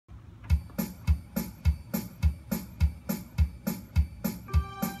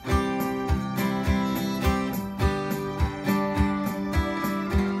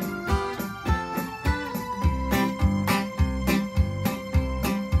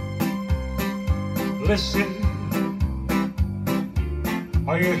Listen,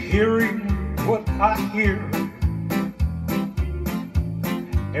 are you hearing what I hear?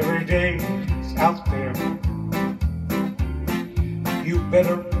 Every day it's out there. You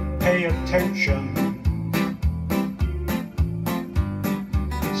better pay attention.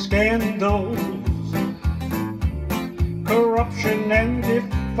 Scandals, corruption and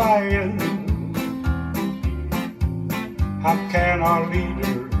defiance. How can our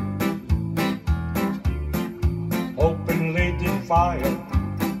leader openly defy it?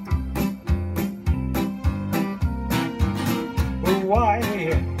 Why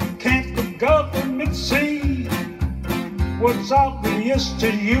can't the government see what's obvious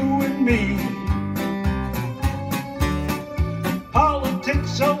to you and me?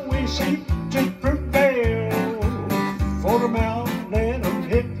 Politics always seem to prevail. For them out, let them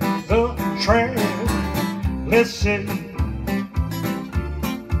hit the trail. Listen,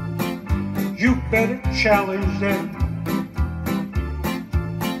 you better challenge them,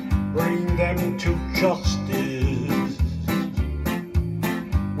 bring them to justice.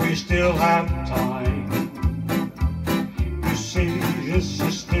 We still have time. You see, this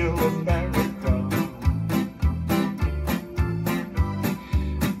is still America.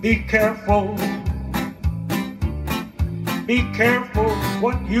 Be careful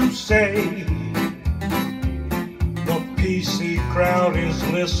what you say. The PC crowd is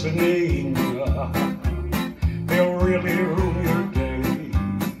listening. They'll really ruin your day.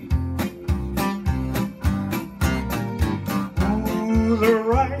 Ooh, the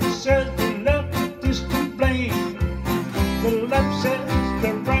right says the left is to blame. The left says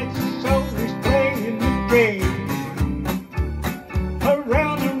the right, so he's playing the game.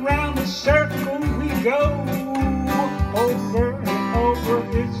 Around and round the circle we go. Over and over,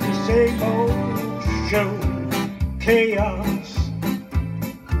 it's the same old show. Chaos,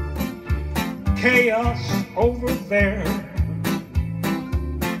 chaos over there.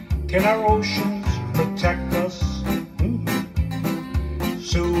 Can our oceans protect us?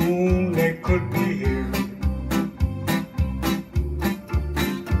 Soon they could be here.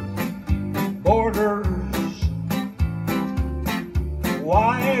 Borders,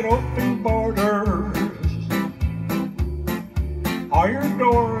 wide open borders. Are your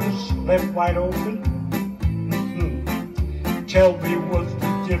doors left wide open? Tell me what's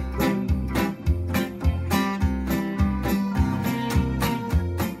the difference?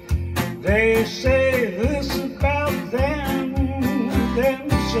 They say this about them, them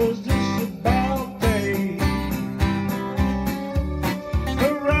says this about they.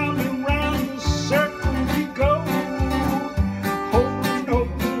 Around and round the circle we go, holding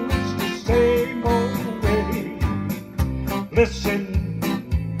over it's the same old way. Listen,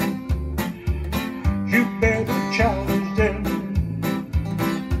 you better challenge them,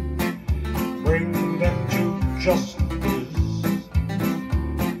 bring them to justice.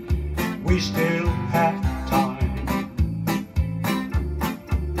 We still have time.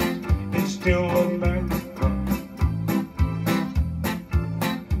 It's still America.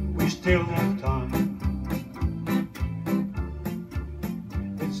 We still have time.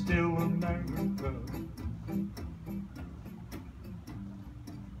 It's still America.